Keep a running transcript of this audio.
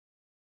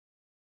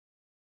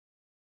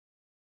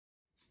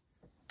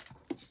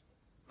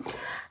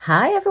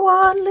Hi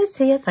everyone, Liz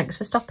here, thanks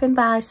for stopping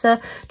by.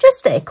 So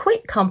just a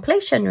quick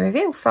completion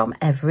review from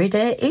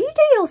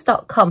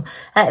everydayedeals.com.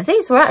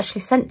 These were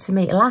actually sent to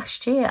me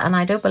last year, and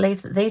I do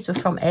believe that these were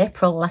from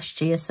April last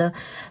year, so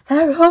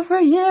they're over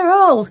a year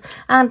old,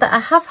 and I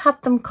have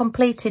had them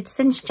completed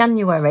since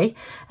January,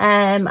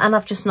 and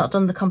I've just not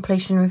done the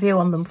completion review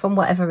on them for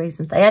whatever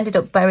reason. They ended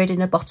up buried in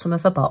the bottom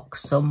of a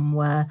box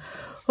somewhere.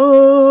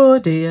 Oh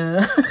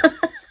dear.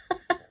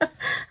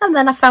 And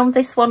then I found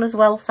this one as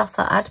well, so I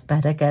thought I'd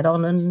better get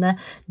on and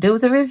do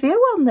the review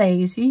on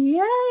these.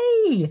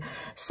 Yay!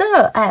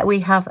 So we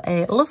have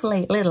a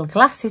lovely little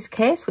glasses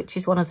case, which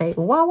is one of the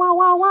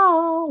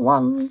wow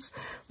ones,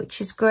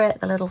 which is great.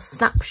 The little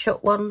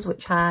snapshot ones,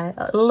 which I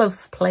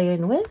love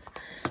playing with.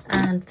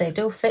 And they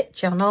do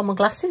fit your normal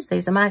glasses.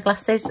 These are my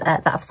glasses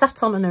that I've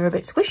sat on and are a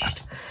bit squished.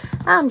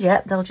 And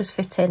yeah, they'll just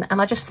fit in.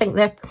 And I just think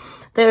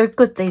they're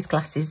good, these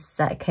glasses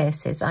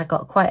cases. I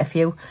got quite a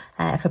few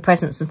for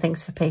presents and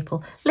things for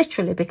people,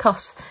 literally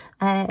because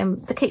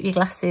they keep your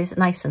glasses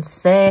nice and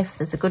safe.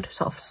 There's a good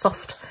sort of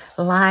soft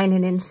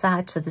lining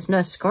inside, so there's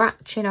no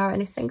scratching or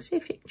anything. So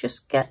if you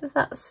just get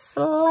that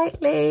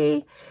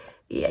slightly,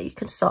 yeah, you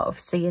can sort of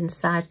see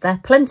inside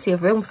there. Plenty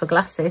of room for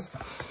glasses,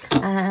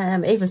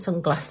 even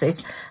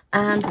sunglasses.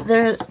 And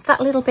they're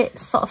that little bit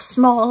sort of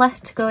smaller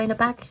to go in a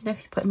bag, you know,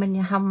 if you put them in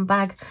your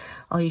handbag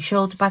or your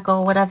shoulder bag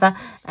or whatever,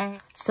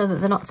 so that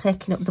they're not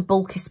taking up the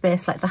bulky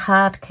space like the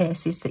hard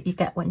cases that you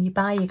get when you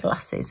buy your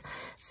glasses.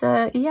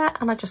 So yeah,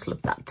 and I just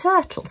love that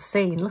turtle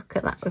scene. Look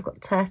at that, we've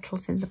got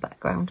turtles in the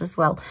background as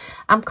well.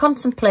 I'm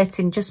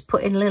contemplating just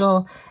putting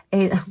little,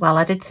 well,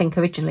 I did think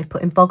originally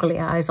putting boggly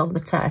eyes on the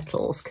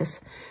turtles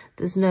because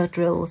there's no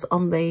drills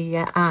on the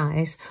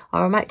eyes,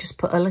 or I might just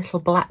put a little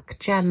black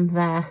gem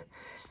there.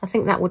 I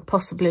think that would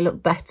possibly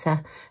look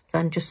better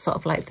than just sort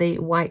of like the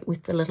white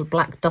with the little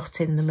black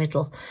dot in the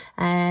middle.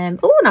 Oh, and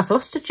I've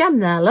lost a gem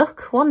there,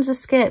 look. One's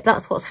escaped.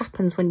 That's what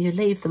happens when you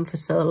leave them for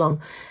so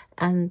long.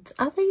 And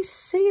are these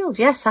sealed?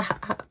 Yes,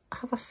 have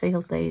I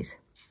sealed these?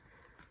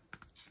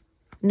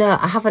 No,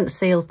 I haven't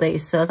sealed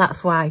these, so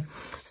that's why.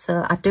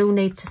 So I do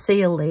need to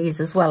seal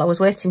these as well. I was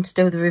waiting to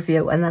do the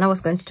review and then I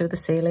was going to do the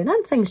sealing,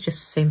 and things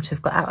just seem to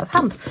have got out of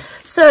hand.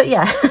 So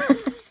yeah,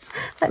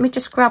 let me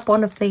just grab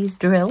one of these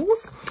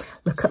drills.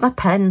 Look at my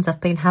pens, I've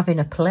been having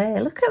a play.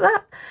 Look at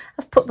that.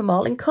 I've put them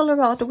all in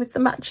colour order with the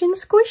matching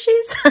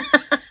squishes.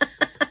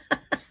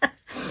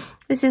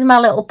 This is my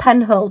little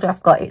pen holder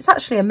I've got. It's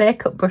actually a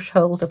makeup brush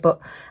holder,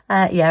 but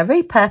yeah,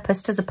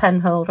 repurposed as a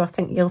pen holder. I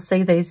think you'll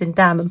see these in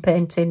diamond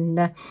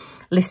painting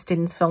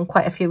listings from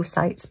quite a few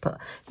sites. But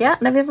yeah,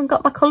 and I've even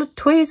got my coloured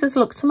tweezers,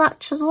 look, to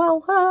match as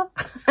well.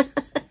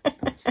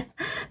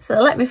 So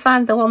let me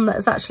find the one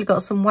that's actually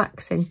got some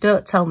wax in.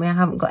 Don't tell me I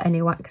haven't got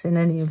any wax in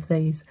any of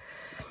these.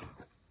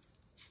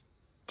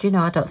 Do you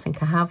know, I don't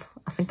think I have.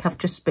 I think I've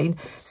just been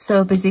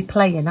so busy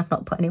playing, I've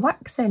not put any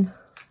wax in.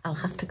 I'll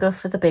have to go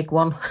for the big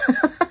one.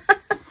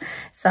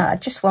 So I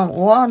just want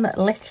one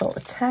little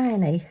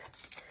tiny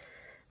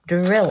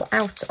drill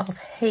out of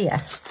here.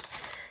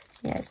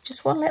 Yeah, it's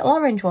just one little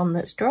orange one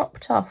that's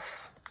dropped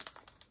off.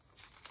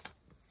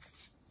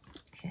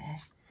 Okay,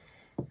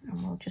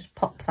 and we'll just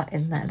pop that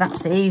in there.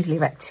 That's easily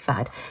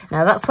rectified.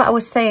 Now, that's what I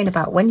was saying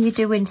about when you're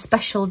doing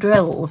special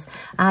drills.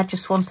 I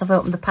just, once I've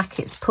opened the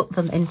packets, put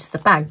them into the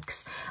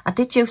bags. I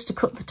did used to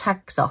cut the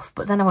tags off,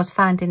 but then I was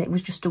finding it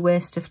was just a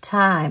waste of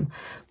time.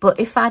 But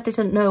if I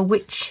didn't know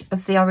which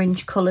of the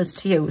orange colours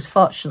to use,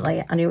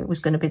 fortunately, I knew it was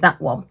going to be that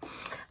one.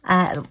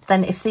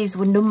 Then if these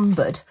were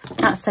numbered,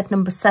 that said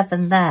number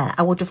 7 there,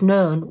 I would have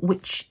known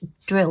which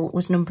drill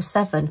was number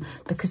 7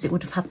 because it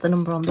would have had the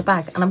number on the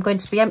bag. And I'm going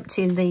to be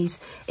emptying these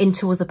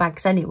into other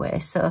bags anyway,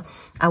 so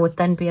I would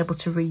then be able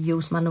to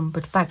reuse my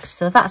numbered bags.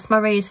 So that's my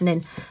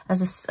reasoning,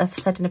 as I've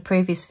said in a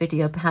previous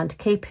video, behind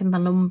keeping my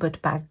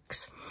numbered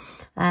bags.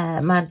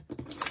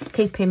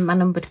 Keeping my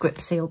numbered grip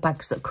seal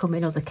bags that come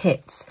in other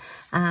kits,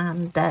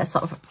 and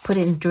sort of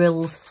putting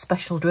drills,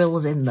 special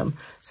drills in them,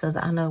 so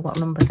that I know what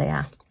number they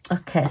are.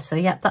 Okay, so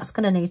yeah, that's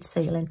going to need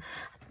sealing.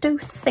 I do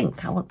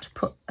think I want to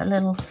put a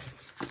little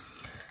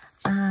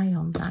eye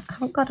on that. I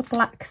haven't got a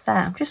black there.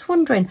 I'm just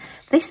wondering,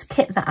 this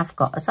kit that I've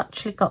got has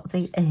actually got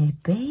the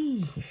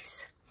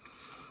ABs.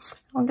 I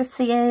wonder if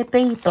the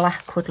AB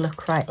black would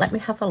look right. Let me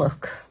have a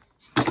look.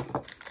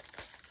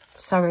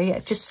 Sorry,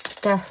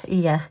 just,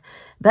 yeah,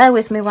 bear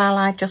with me while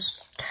I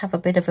just have a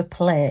bit of a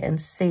play and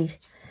see,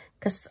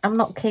 because I'm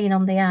not keen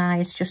on the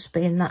eyes just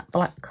being that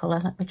black colour.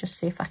 Let me just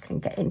see if I can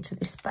get into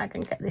this bag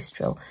and get this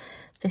drill.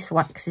 This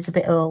wax is a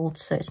bit old,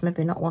 so it's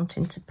maybe not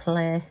wanting to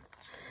play.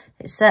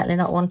 It's certainly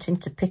not wanting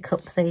to pick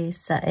up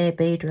these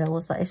AB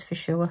drills, that is for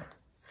sure.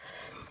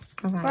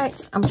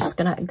 Right, I'm just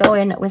going to go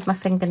in with my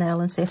fingernail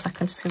and see if I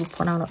can scoop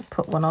one on,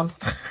 put one on.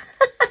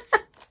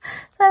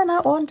 They're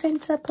not wanting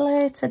to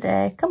play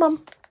today. Come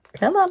on.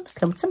 Come on,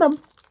 come to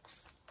mum.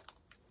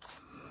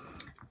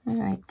 All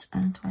right,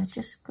 and we're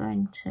just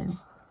going to,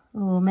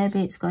 oh,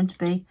 maybe it's going to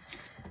be,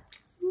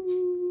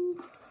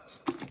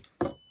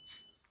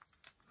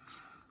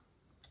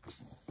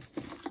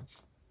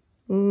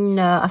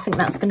 No, I think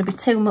that's going to be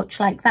too much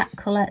like that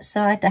colour,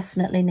 so I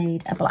definitely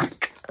need a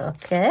black.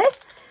 Okay,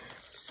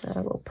 so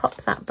we'll pop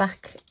that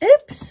back,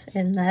 oops,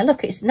 in there.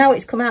 Look, it's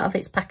come out of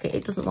its packet.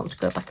 It doesn't want to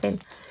go back in.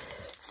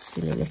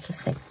 Silly little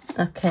thing.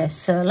 Okay,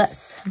 so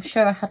I'm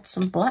sure I had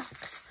some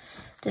blacks.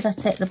 Did I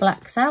take the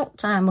blacks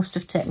out? I must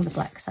have taken the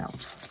blacks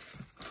out.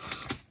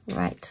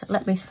 Right,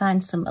 let me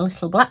find some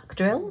little black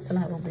drills and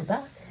I will be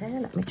back. Okay,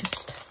 let me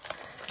just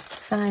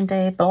find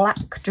a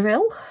black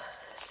drill.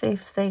 See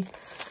if the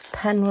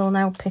pen will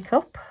now pick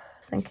up.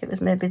 I think it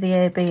was maybe the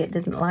AB it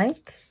didn't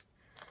like.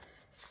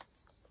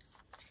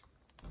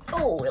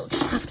 Oh, we'll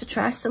just have to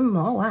try some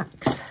more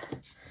wax.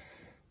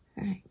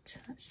 Right,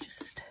 let's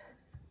just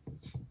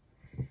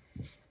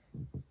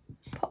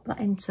pop that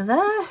into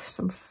there.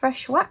 Some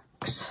fresh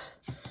wax.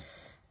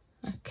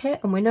 Okay,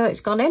 and we know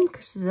it's gone in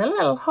because there's a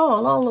little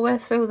hole all the way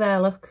through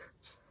there, look.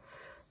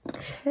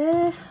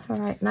 Okay, all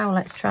right, now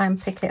let's try and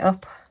pick it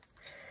up.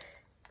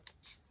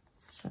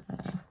 So,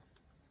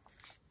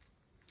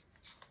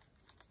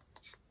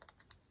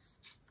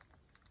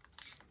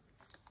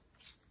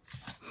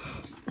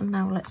 and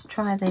now let's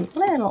try the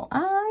little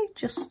eye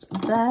just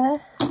there.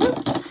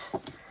 Oops.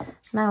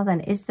 Now then,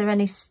 is there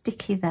any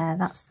sticky there?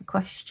 That's the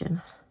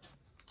question.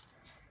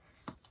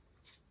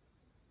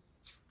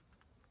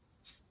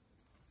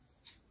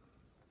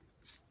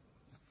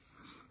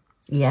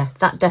 Yeah,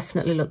 that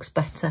definitely looks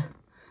better.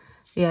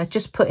 Yeah,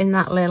 just putting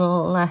that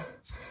little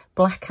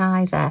black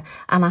eye there.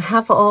 And I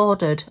have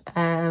ordered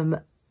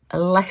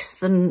less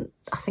than,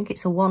 I think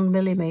it's a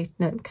 1mm.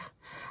 No,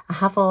 I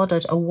have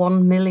ordered a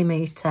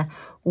 1mm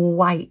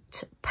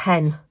white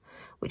pen,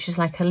 which is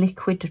like a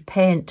liquid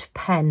paint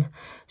pen.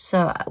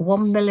 So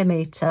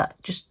 1mm,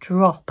 just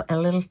drop a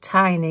little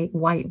tiny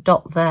white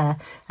dot there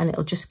and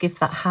it'll just give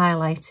that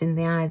highlight in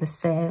the eye the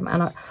same.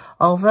 And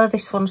although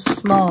this one's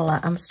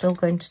smaller, I'm still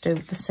going to do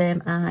the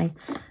same eye.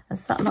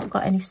 Has that not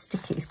got any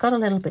sticky? It's got a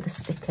little bit of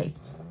sticky.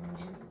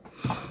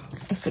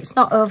 If it's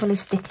not overly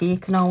sticky, you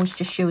can always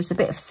just use a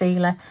bit of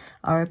sealer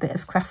or a bit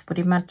of Craft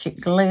Buddy Magic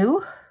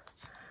Glue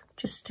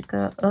just to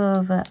go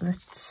over the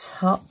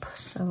top.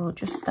 So we'll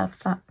just have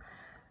that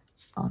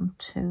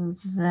onto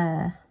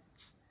there.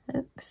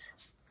 Oops.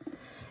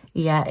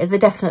 Yeah, they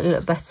definitely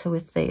look better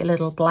with the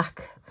little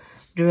black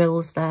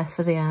drills there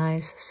for the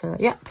eyes. So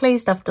yeah,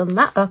 pleased I've done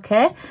that.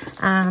 Okay,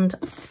 and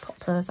pop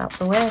those out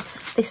the way.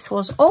 This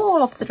was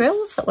all of the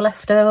drills that were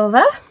left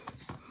over.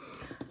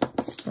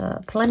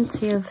 So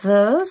plenty of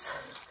those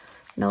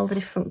in all the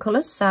different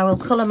colours. So I will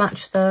colour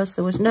match those.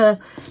 There was no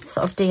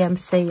sort of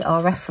DMC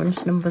or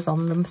reference numbers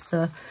on them,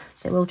 so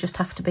they will just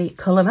have to be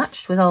colour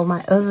matched with all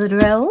my other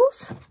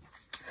drills.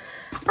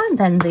 And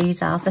then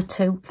these are the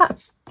two that,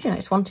 you know,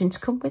 it's wanting to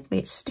come with me,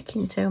 it's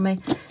sticking to me.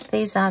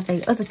 These are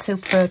the other two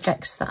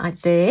projects that I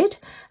did,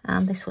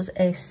 and this was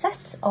a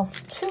set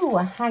of 2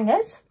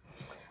 hangers.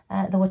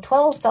 They were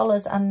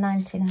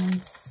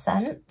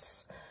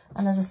 $12.99,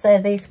 and as I say,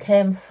 these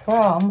came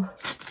from,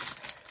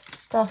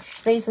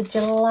 gosh, these were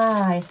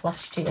July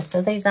last year,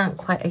 so these aren't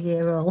quite a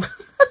year old.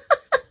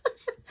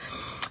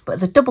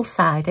 But they're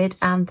double-sided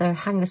and they're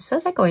hangers,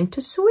 so they're going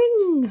to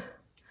swing.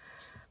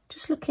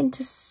 Just looking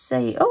to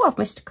see, oh, I've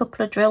missed a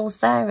couple of drills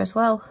there as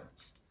well.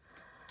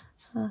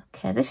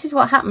 Okay, this is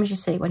what happens, you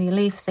see, when you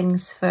leave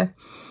things for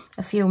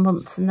a few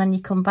months and then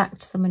you come back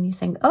to them and you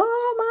think,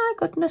 oh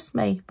my goodness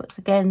me. But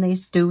again,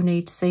 these do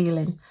need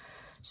sealing.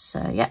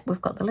 So yeah,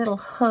 we've got the little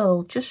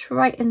hole just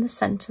right in the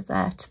centre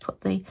there to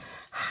put the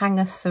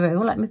hanger through.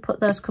 Let me put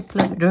those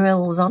couple of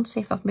drills on, see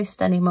if I've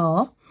missed any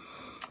more.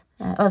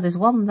 Oh, there's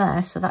one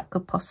there, so that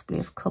could possibly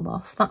have come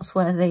off. That's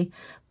where the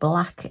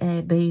black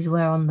ABs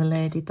were on the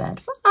lady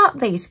bed. But aren't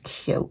these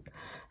cute?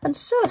 And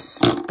so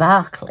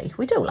sparkly.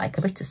 We do like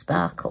a bit of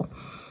sparkle.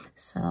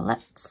 So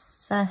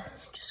let's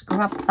just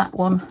grab that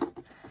one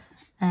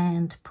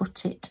and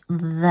put it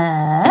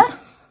there.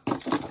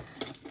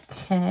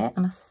 Okay,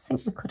 and I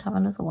think we could have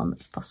another one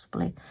that's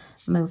possibly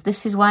moved.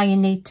 This is why you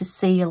need to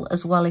seal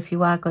as well if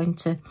you are going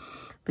to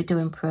be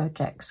doing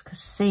projects, because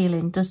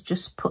sealing does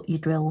just put your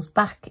drills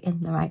back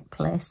in the right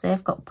place.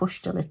 They've got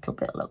pushed a little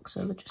bit, look,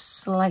 so they're just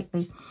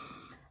slightly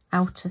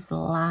out of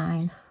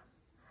line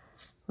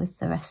with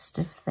the rest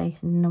of the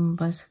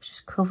numbers.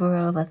 Just cover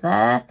over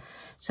there.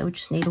 So we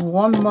just need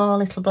one more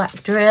little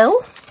black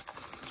drill.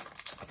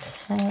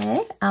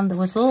 Okay, and there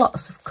was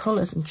lots of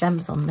colours and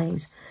gems on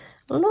these.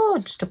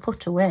 Loads to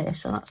put away,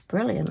 so that's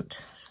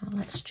brilliant. So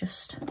let's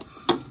just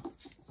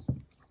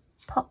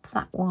pop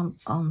that one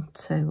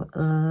onto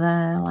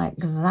there like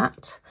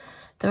that.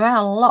 There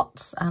are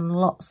lots and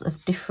lots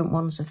of different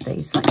ones of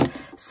these, like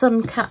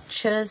sun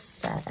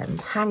catchers,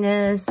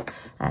 hangers,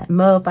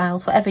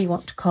 mobiles, whatever you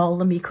want to call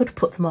them. You could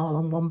put them all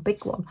on one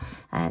big one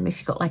if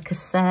you've got like a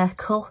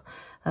circle,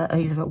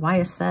 either a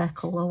wire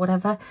circle or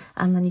whatever,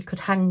 and then you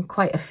could hang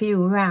quite a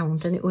few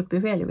around and it would be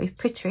really, really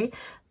pretty.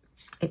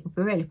 It would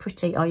be really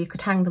pretty, or you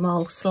could hang them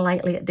all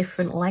slightly at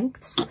different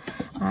lengths.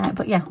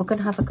 But yeah, we're going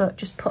to have a go at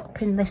just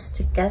popping this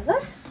together.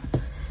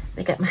 Let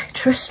me get my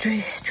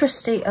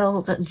trusty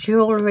old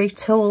jewellery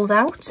tools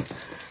out.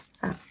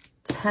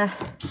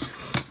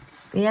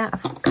 yeah,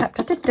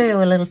 I did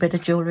do a little bit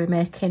of jewellery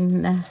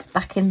making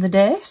back in the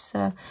day,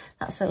 so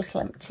that's a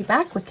little empty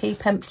bag. We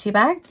keep empty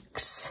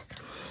bags.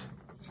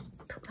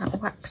 Put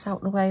that wax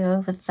out the way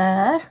over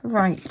there.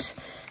 Right,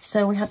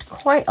 so we had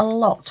quite a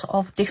lot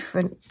of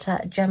different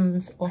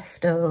gems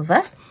left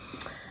over,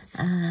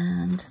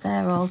 and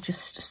they're all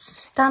just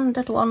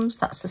standard ones.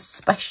 That's a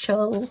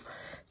special,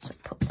 so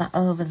put that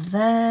over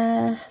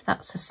there.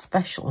 That's a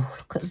special. Oh,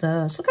 look at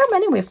those. Look how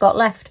many we've got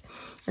left.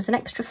 There's an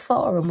extra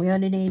 4 and we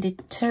only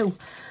needed 2.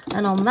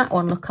 And on that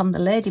one, look, on the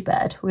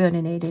ladybird, we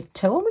only needed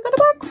 2 and we got a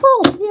bag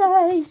full.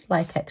 Yay!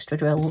 Like extra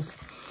drills.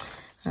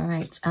 All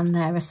right, and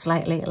they're a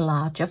slightly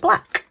larger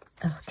black.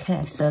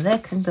 Okay, so they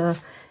can go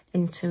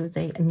into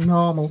the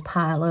normal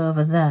pile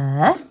over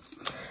there.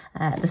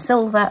 The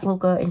silver will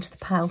go into the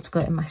pile to go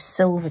in my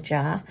silver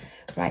jar.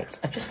 Right,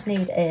 I just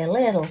need a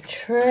little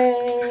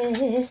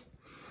tray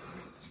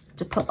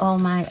to put all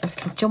my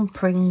little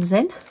jump rings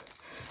in.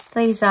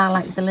 These are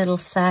like the little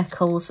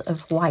circles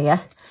of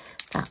wire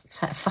that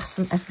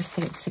fasten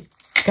everything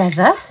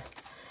together.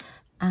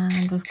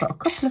 And we've got a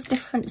couple of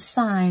different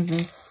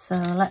sizes. So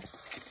let's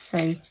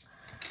see.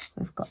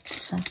 We've got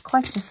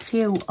quite a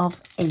few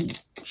of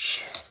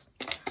each.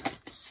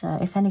 So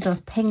if any go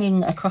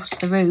pinging across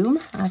the room,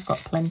 I've got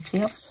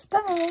plenty of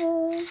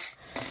spares.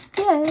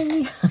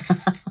 Yay!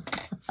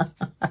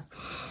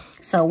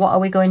 So what are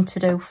we going to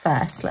do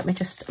first? Let me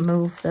just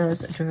move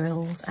those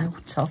drills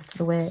out of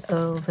the way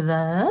over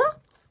there.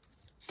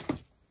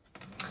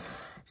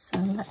 So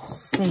let's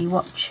see,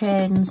 what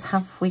chains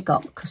have we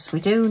got? Because we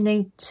do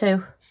need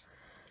to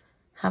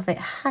have it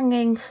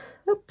hanging.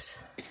 Oops.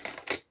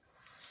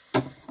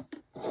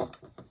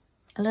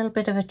 A little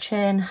bit of a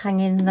chain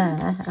hanging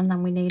there, and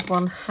then we need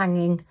one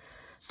hanging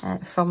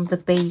from the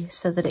bee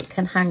so that it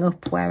can hang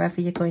up wherever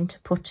you're going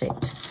to put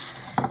it.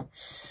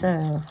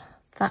 So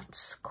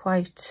that's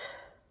quite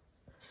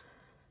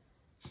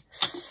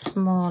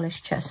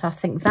smallish chain. So I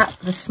think that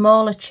the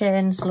smaller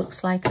chains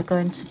looks like are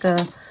going to go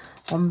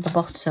on the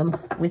bottom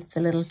with the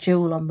little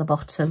jewel on the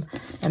bottom,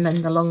 and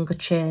then the longer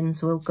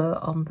chains will go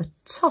on the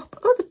top.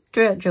 Oh,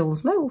 the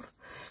jewels move.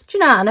 Do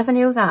you know, I never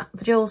knew that.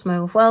 The jewels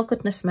move. Well,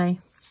 goodness me.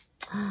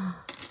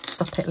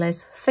 Stop it,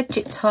 Liz.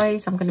 Fidget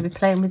toys. I'm going to be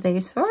playing with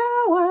these for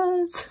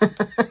hours.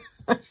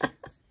 I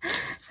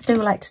do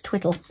like to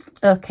twiddle.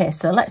 Okay,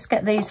 so let's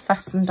get these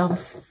fastened on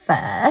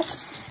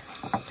first.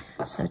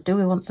 So do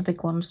we want the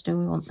big ones? Do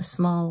we want the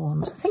small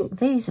ones? I think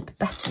these would be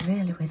better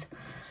really with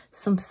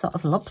some sort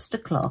of lobster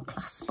claw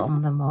clasp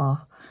on them,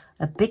 or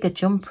a bigger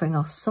jump ring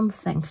or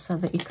something, so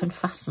that you can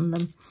fasten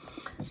them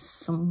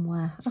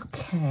somewhere.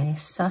 Okay,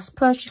 so I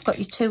suppose you've got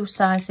your 2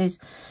 sizes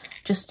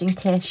just in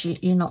case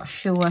you're not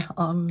sure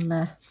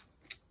on,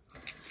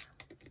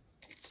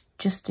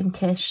 just in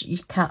case you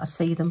can't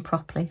see them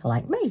properly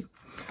like me.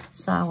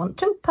 So I want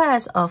 2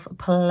 pairs of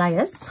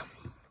pliers.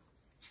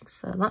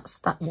 So that's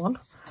that one.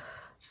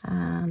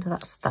 And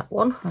that's that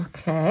one.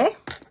 Okay.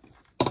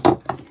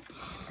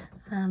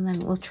 And then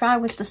we'll try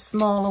with the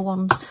smaller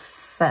ones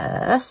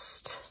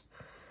first.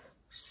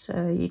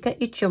 So you get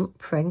your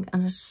jump ring,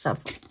 and as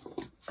I've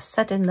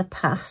said in the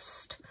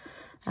past,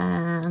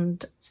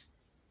 and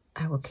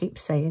I will keep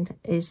saying,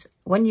 is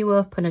when you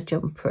open a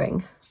jump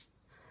ring,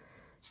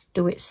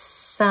 do it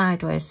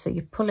sideways. So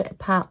you pull it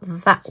apart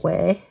that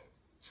way.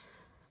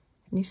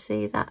 Can you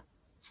see that?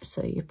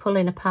 So you're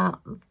pulling apart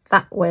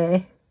that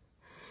way.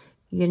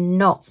 You're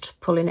not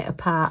pulling it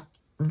apart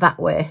that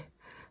way,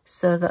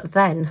 so that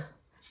then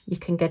you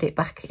can get it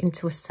back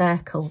into a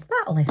circle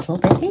that little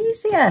bit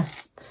easier.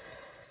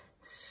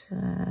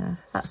 So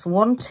that's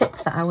one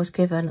tip that I was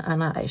given,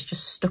 and it's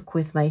just stuck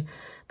with me,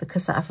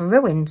 because I've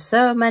ruined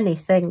so many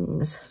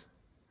things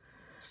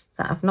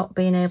that I've not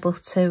been able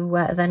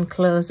to then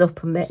close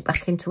up and make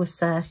back into a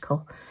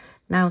circle.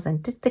 Now then,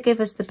 did they give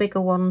us the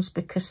bigger ones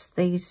because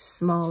these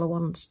smaller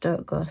ones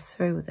don't go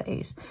through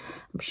these?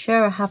 I'm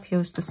sure I have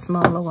used the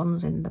smaller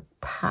ones in the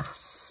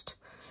past.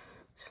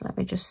 So let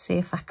me just see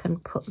if I can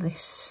put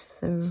this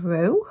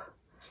through.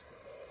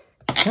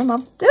 Come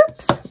on.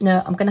 Oops.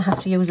 No, I'm going to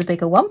have to use a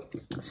bigger one.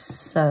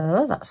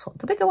 So that's what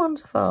the bigger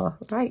ones are for.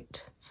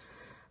 Right.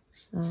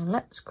 So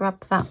let's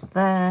grab that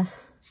there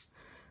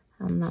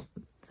and that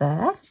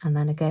there. And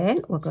then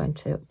again, we're going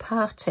to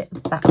part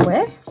it that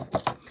way.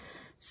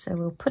 So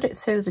we'll put it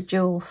through the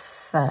jewel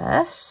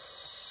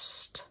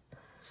first,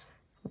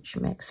 which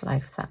makes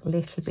life that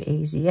little bit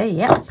easier.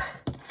 Yep.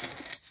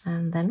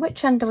 And then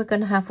which end are we going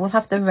to have? We'll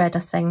have the red,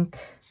 I think.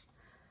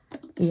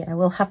 Yeah,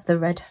 we'll have the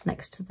red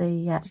next to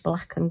the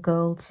black and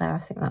gold there. I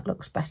think that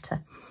looks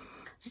better.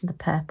 And the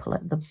purple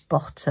at the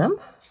bottom.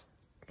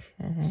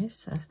 Okay,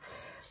 so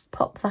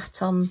pop that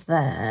on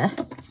there.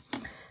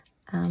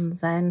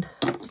 And then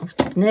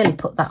I've nearly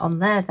put that on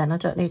there then. I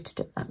don't need to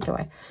do that, do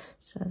I?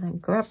 So then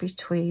grab your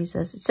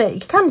tweezers. So you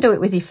can do it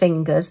with your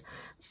fingers,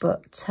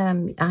 but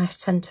I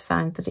tend to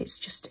find that it's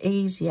just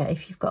easier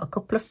if you've got a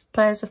couple of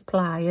pairs of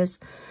pliers,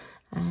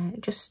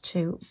 just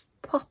to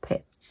pop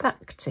it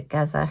back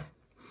together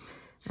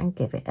and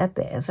give it a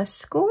bit of a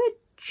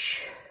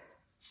squidge.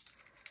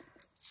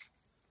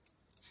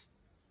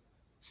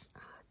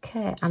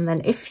 Okay, and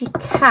then if you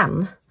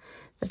can,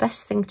 the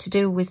best thing to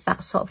do with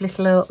that sort of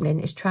little opening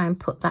is try and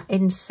put that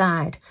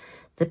inside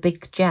the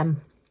big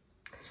gem.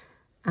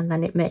 And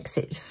then it makes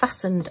it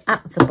fastened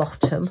at the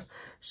bottom,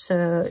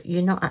 so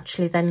you're not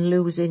actually then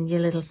losing your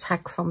little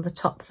tag from the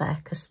top there,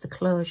 because the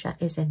closure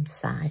is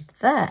inside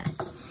there.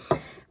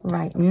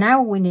 Right,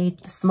 now we need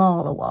the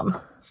smaller one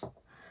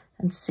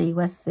and see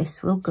whether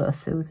this will go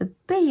through the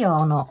bee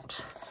or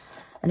not.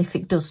 And if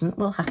it doesn't,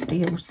 we'll have to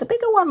use the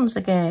bigger ones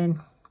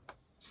again.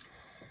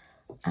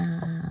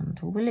 And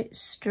will it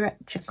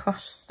stretch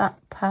across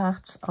that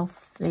part of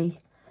the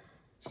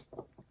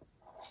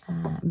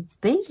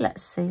bee?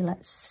 Let's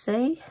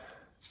see.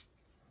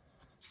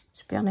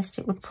 To be honest,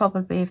 it would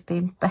probably have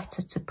been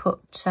better to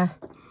put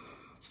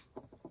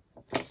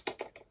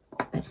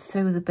it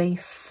through the bee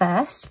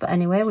first, but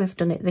anyway, we've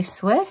done it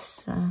this way.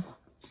 So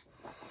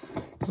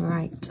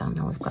right, and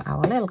now we've got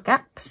our little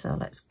gap, so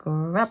let's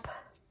grab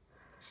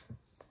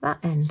that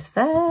end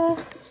there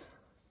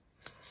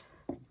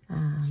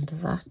and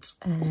that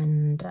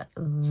end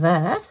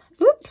there.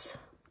 Oops,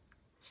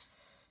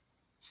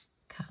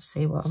 can't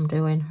see what I'm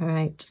doing.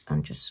 Right,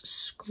 and just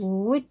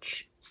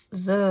squidge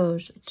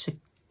those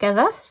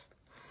together.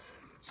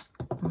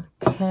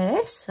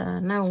 Okay, so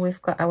now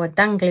we've got our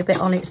dangly bit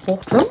on its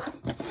bottom.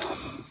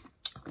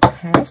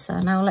 Okay, so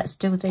now let's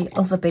do the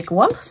other big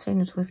one, seeing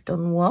as we've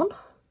done one.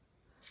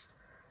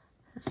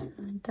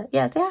 And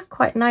yeah, they are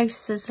quite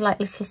nice as like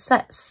little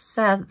sets.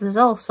 So there's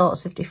all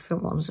sorts of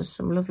different ones. There's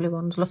some lovely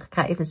ones. Look, I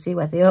can't even see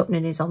where the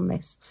opening is on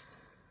this.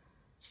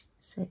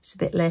 So it's a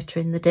bit later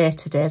in the day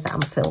today that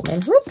I'm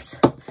filming. Whoops.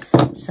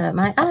 So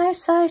my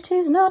eyesight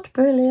is not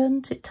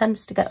brilliant. It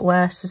tends to get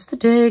worse as the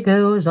day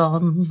goes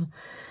on.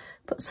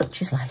 But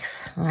such is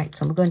life. Right,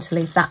 so I'm going to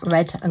leave that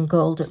red and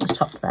gold at the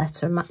top there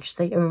to match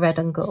the red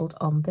and gold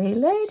on the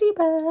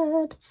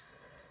ladybird.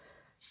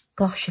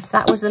 Gosh, if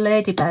that was a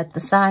ladybird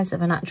the size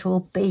of an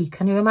actual bee,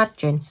 can you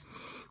imagine?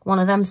 One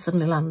of them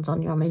suddenly lands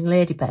on you. I mean,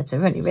 ladybirds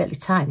are only really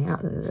tiny,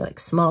 aren't they? They're like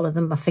smaller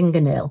than my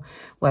fingernail,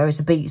 whereas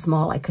a bee's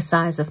more like the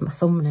size of my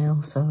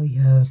thumbnail. So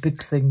yeah,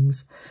 big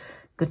things.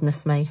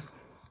 Goodness me.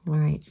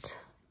 Right.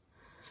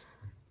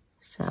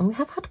 So, and we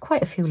have had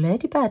quite a few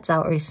ladybirds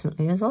out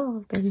recently as well.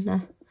 I've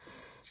been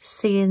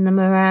seeing them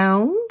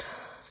around.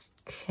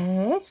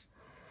 Okay,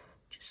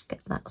 just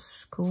get that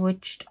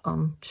squidged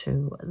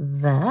onto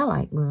there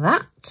like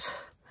that,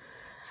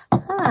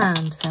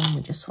 and then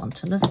we just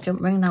want another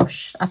jump ring. Now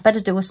I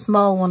better do a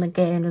small one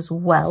again as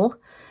well,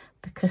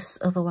 because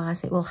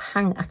otherwise it will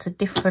hang at a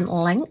different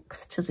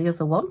length to the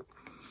other one,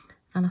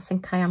 and I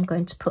think I am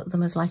going to put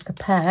them as like a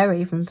pair,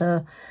 even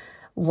though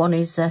one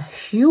is a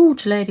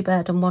huge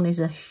ladybird and one is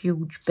a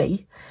huge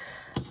bee.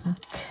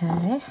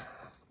 Okay,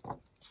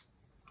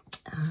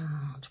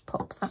 and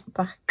pop that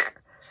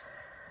back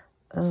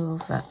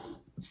over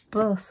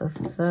both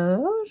of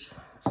those.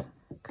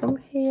 Come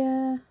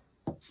here,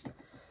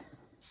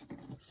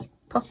 just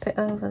pop it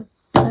over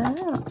there,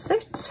 that's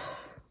it,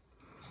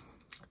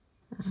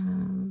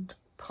 and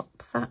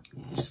pop that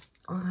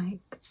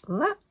like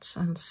that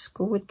and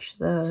squidge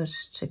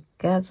those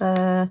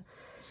together.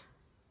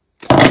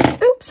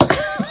 Oops.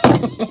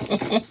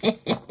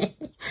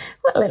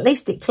 Well, at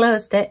least it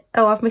closed it.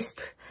 Oh, I've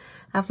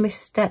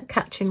missed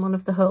catching one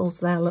of the holes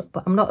there, look,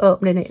 but I'm not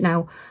opening it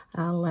now.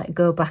 I'll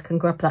go back and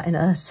grab that in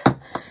a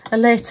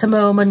later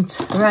moment.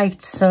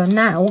 Right, so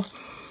now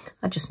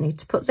I just need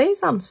to put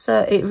these on.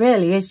 So it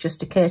really is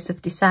just a case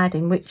of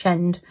deciding which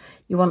end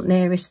you want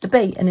nearest the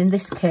bee, and in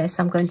this case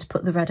I'm going to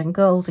put the red and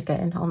gold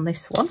again on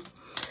this one.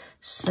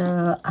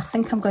 So I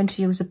think I'm going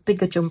to use a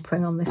bigger jump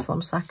ring on this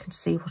one so I can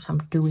see what I'm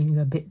doing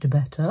a bit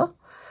better.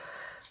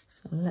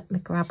 So let me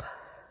grab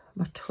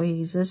my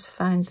tweezers,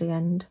 find the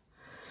end.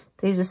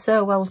 These are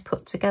so well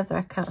put together,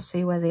 I can't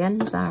see where the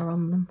ends are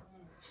on them.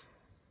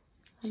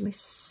 Let me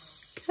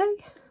see.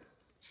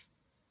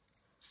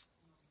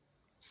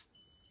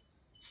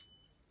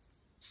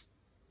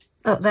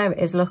 Oh, there it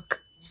is,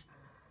 look.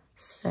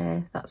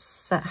 So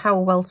that's how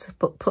well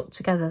put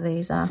together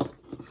these are.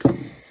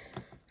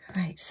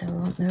 Right, so we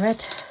want the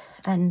red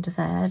end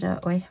there,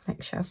 don't we?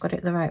 Make sure I've got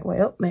it the right way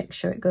up. Make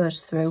sure it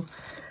goes through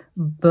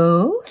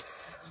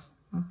both.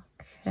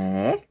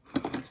 Okay.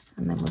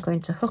 And then we're going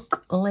to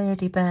hook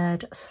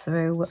Ladybird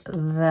through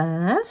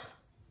there.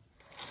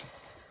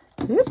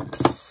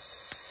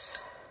 Oops.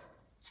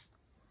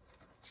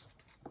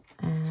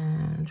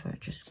 And we're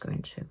just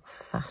going to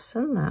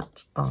fasten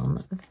that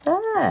on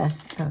there.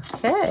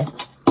 Okay.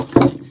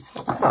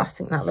 So, oh, I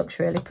think that looks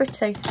really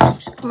pretty.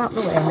 Just come out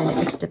the way a minute,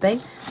 Mr.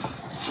 B.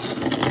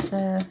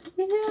 So,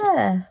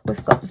 yeah,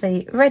 we've got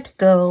the red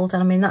gold,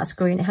 and I mean, that's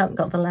green. It hasn't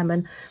got the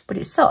lemon, but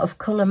it sort of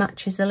colour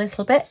matches a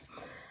little bit.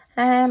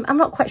 I'm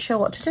not quite sure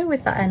what to do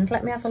with that end.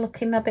 Let me have a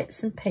look in my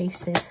bits and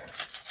pieces.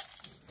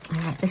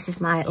 Right, this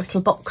is my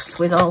little box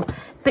with all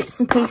bits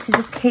and pieces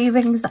of key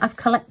rings that I've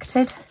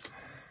collected.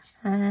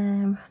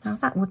 Now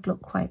that would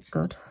look quite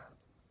good.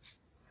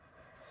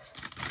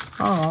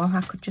 Or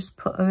I could just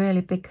put a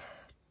really big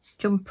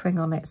jump ring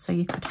on it so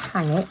you could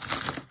hang it.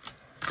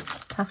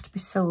 It'd have to be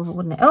silver,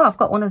 wouldn't it? Oh, I've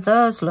got one of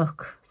those,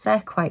 look.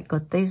 they're quite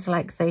good. These are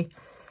like the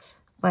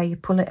where you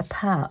pull it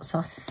apart. So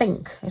I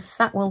think if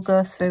that will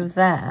go through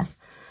there,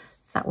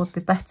 that would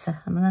be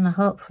better. And then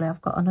hopefully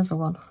I've got another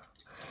one.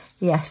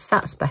 Yes,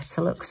 that's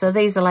better. Look, so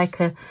these are like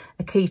a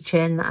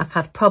keychain that I've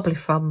had probably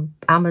from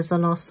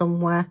Amazon or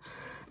somewhere.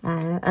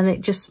 And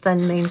it just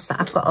then means that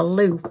I've got a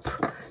loop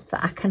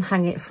that I can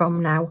hang it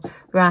from now,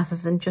 rather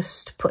than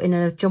just putting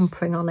a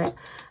jump ring on it.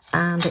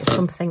 And it's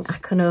something I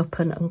can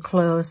open and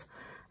close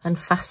and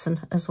fasten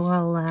as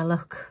well there,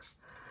 look.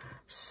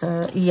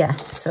 So yeah,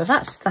 so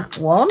that's that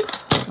one.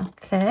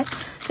 Okay,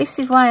 this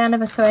is why I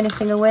never throw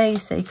anything away, you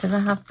see, because I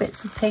have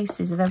bits and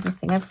pieces of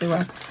everything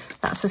everywhere.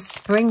 That's a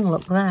spring,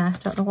 look there.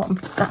 Don't know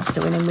what that's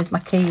doing in with my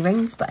key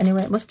rings, but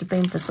anyway, it must have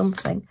been for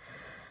something.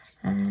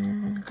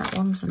 That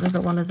one's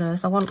another one of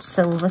those. I want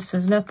silver, so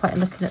there's no point in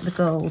looking at the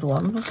gold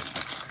ones.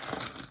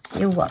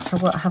 You what? I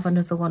won't have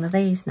another one of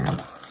these now.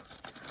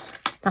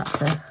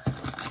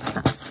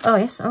 Oh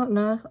yes, oh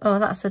no, oh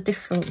that's a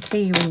different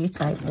key ringy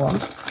type one.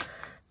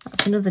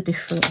 That's another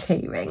different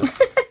key ring.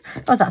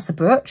 Oh, that's a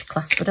brooch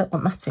clasp. I don't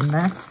want that in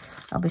there.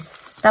 I'll be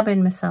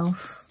stabbing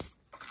myself.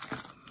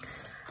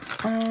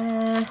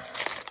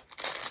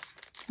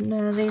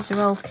 No, these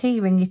are all key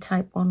ringy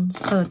type ones.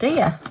 Oh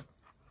dear.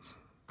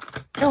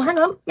 Oh, hang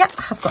on. Yeah,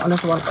 I've got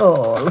another one.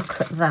 Oh,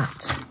 look at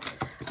that.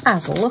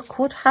 As luck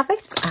would have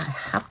it, I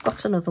have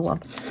got another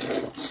one.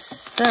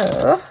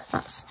 So,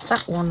 that's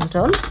that one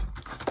done.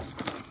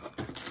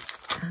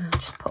 I'll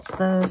just pop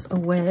those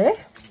away.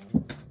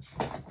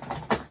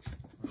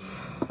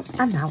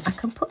 And now I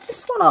can put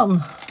this one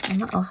on.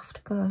 And that'll have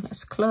to go.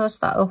 Let's close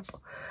that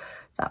up.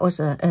 That was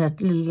a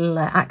little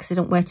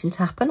accident waiting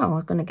to happen. I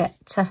was going to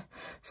get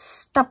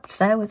stabbed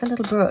there with a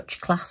little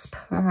brooch clasp.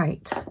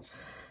 Right.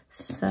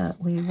 So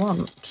we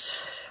want,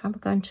 I'm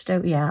going to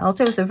do, yeah, I'll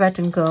do the red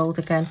and gold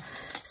again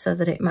so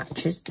that it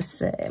matches the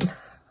same.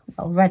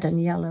 Well, red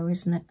and yellow,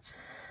 isn't it?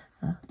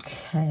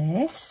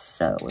 Okay,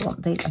 so we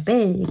want a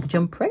big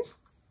jump ring.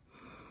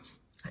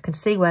 I can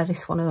see where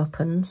this one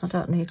opens. I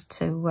don't need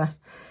to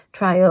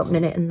try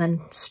opening it and then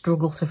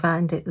struggle to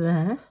find it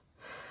there.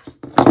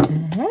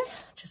 Okay,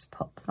 just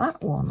pop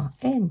that one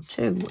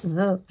into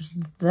those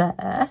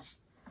there.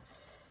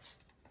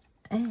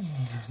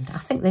 And I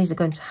think these are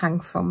going to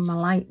hang from my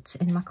light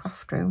in my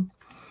craft room.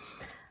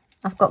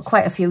 I've got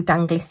quite a few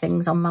dangly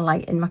things on my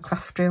light in my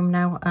craft room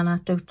now, and I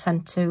do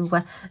tend to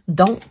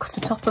donk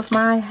the top of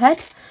my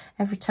head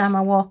every time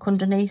I walk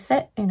underneath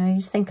it. You know,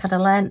 you'd think I'd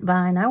have learnt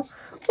by now.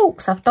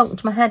 Oops, I've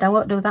donked my head, I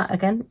won't do that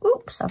again.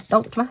 Oops, I've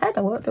donked my head,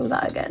 I won't do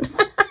that again.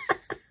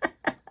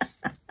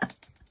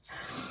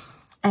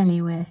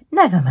 Anyway,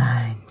 never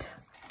mind.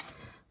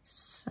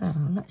 So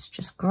let's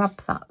just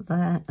grab that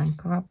there and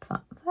grab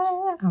that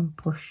there and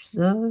push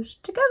those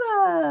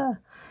together.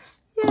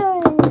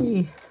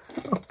 Yay!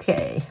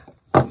 Okay,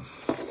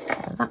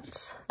 so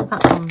that's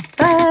that one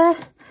there.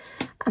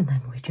 And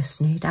then we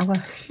just need our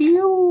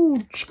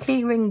huge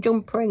keyring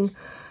jump ring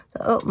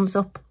that opens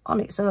up on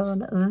its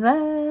own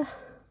there.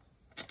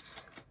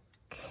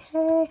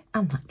 Okay,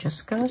 and that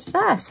just goes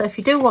there. So if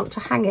you do want to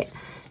hang it,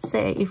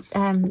 say if,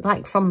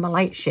 like from my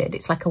light shade,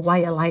 it's like a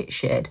wire light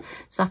shade,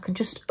 so I can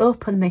just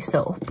open this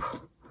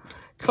up,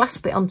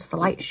 clasp it onto the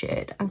light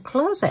shade and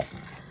close it.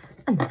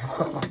 And then I've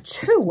got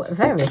two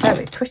very,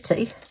 very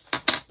pretty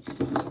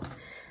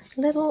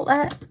little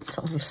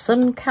sort of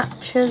sun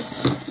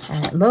catchers,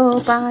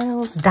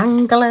 mobiles,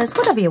 danglers,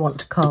 whatever you want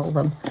to call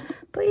them.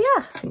 But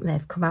yeah, I think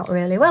they've come out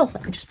really well.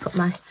 Let me just put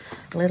my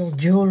little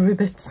jewellery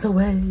bits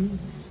away.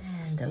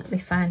 And let me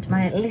find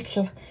my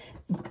little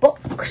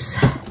box.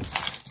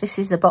 This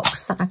is a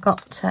box that I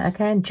got,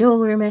 again,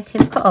 jewellery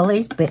making. Look at all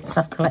these bits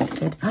I've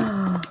collected.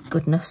 Oh,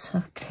 goodness.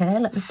 Okay,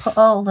 let me put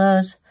all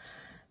those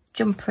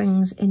jump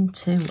rings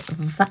into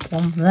that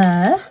one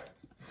there.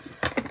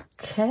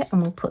 Okay,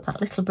 and we'll put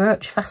that little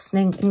brooch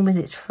fastening in with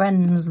its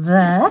friends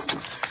there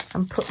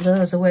and put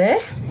those away.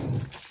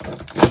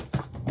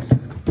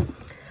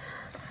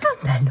 And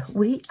then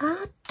we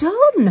are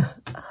done.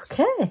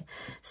 Okay,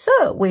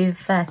 so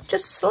we've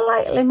just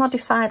slightly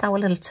modified our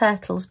little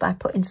turtles by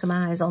putting some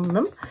eyes on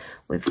them.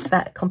 We've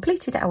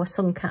completed our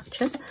sun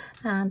catchers,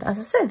 and as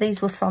I said,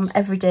 these were from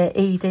Everyday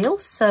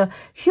E-Deals, so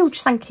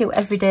huge thank you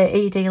Everyday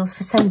E-Deals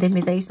for sending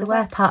me these. They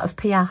were part of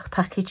PR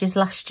packages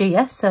last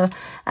year, so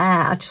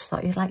I just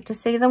thought you'd like to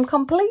see them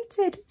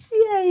completed.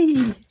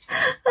 Yay!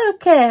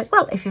 Okay,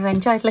 well, if you've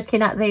enjoyed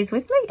looking at these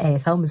with me, a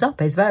thumbs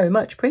up is very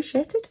much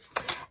appreciated.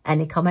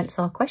 Any comments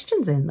or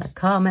questions in the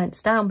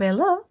comments down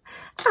below.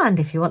 And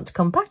if you want to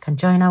come back and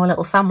join our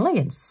little family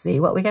and see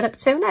what we get up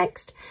to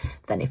next,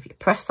 then if you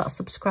press that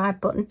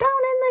subscribe button down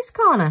in this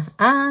corner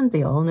and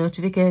the all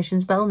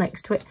notifications bell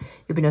next to it,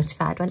 you'll be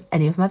notified when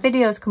any of my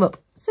videos come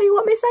up, so you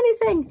won't miss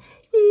anything.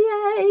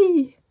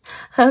 Yay!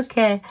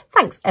 Okay,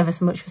 thanks ever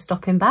so much for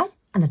stopping by,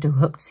 and I do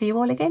hope to see you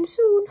all again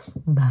soon.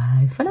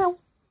 Bye for now.